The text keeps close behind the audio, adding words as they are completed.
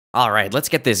All right, let's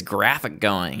get this graphic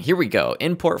going. Here we go.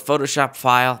 Import Photoshop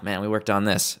file. Man, we worked on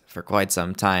this for quite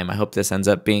some time. I hope this ends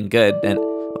up being good. And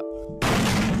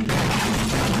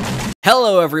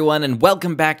hello everyone, and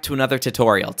welcome back to another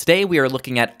tutorial. Today we are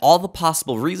looking at all the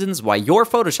possible reasons why your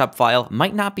Photoshop file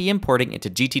might not be importing into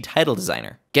GT Title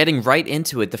Designer. Getting right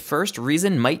into it, the first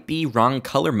reason might be wrong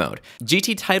color mode.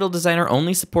 GT Title Designer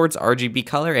only supports RGB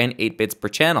color and 8 bits per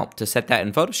channel. To set that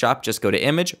in Photoshop, just go to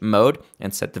Image, Mode,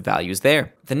 and set the values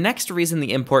there. The next reason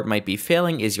the import might be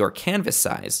failing is your canvas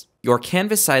size. Your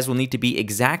canvas size will need to be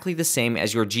exactly the same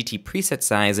as your GT preset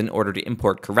size in order to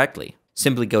import correctly.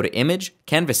 Simply go to Image,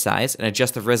 Canvas Size, and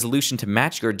adjust the resolution to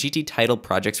match your GT Title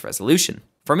project's resolution.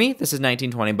 For me, this is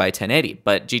 1920 by 1080,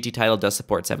 but GT Title does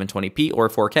support 720p or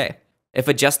 4K. If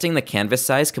adjusting the canvas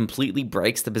size completely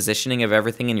breaks the positioning of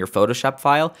everything in your Photoshop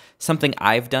file, something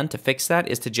I've done to fix that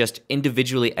is to just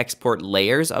individually export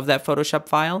layers of that Photoshop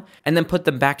file and then put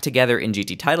them back together in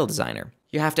GT Title Designer.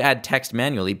 You have to add text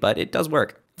manually, but it does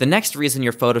work. The next reason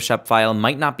your Photoshop file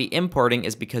might not be importing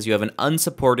is because you have an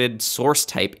unsupported source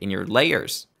type in your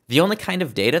layers. The only kind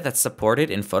of data that's supported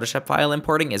in Photoshop file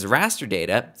importing is raster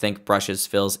data, think brushes,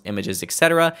 fills, images,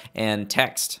 etc., and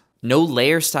text. No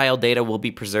layer style data will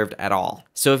be preserved at all.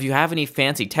 So if you have any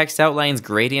fancy text outlines,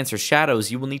 gradients, or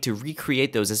shadows, you will need to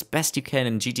recreate those as best you can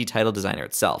in GT Title Designer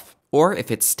itself. Or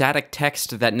if it's static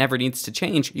text that never needs to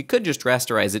change, you could just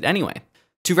rasterize it anyway.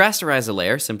 To rasterize a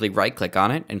layer, simply right-click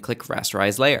on it and click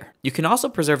Rasterize Layer. You can also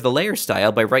preserve the layer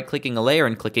style by right-clicking a layer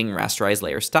and clicking Rasterize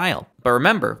Layer Style. But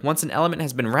remember, once an element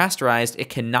has been rasterized, it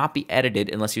cannot be edited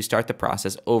unless you start the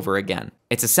process over again.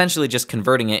 It's essentially just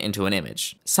converting it into an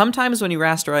image. Sometimes when you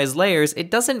rasterize layers, it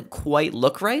doesn't quite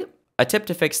look right. A tip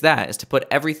to fix that is to put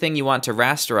everything you want to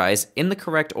rasterize in the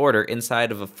correct order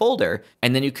inside of a folder,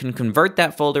 and then you can convert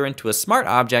that folder into a smart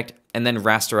object and then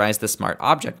rasterize the smart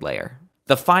object layer.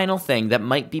 The final thing that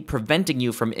might be preventing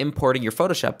you from importing your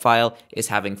Photoshop file is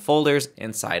having folders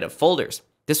inside of folders.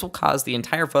 This will cause the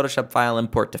entire Photoshop file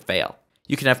import to fail.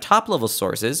 You can have top-level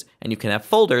sources and you can have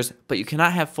folders, but you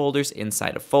cannot have folders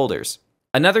inside of folders.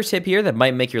 Another tip here that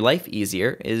might make your life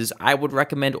easier is I would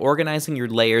recommend organizing your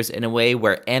layers in a way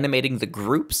where animating the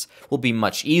groups will be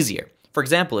much easier. For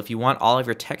example, if you want all of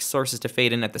your text sources to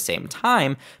fade in at the same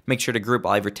time, make sure to group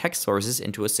all of your text sources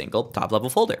into a single top-level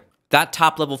folder. That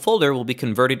top-level folder will be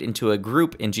converted into a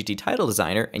group in GT Title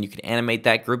Designer, and you can animate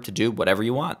that group to do whatever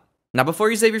you want. Now, before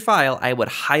you save your file, I would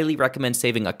highly recommend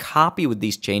saving a copy with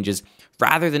these changes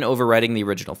rather than overwriting the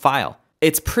original file.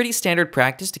 It's pretty standard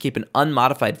practice to keep an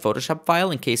unmodified Photoshop file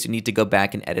in case you need to go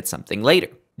back and edit something later.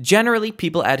 Generally,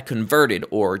 people add converted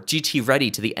or GT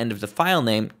ready to the end of the file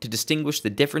name to distinguish the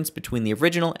difference between the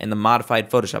original and the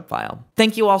modified Photoshop file.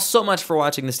 Thank you all so much for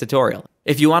watching this tutorial.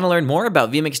 If you want to learn more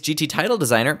about vMix GT Title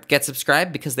Designer, get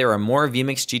subscribed because there are more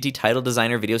vMix GT Title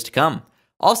Designer videos to come.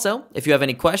 Also, if you have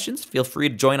any questions, feel free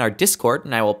to join our Discord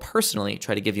and I will personally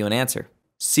try to give you an answer.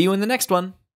 See you in the next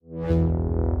one.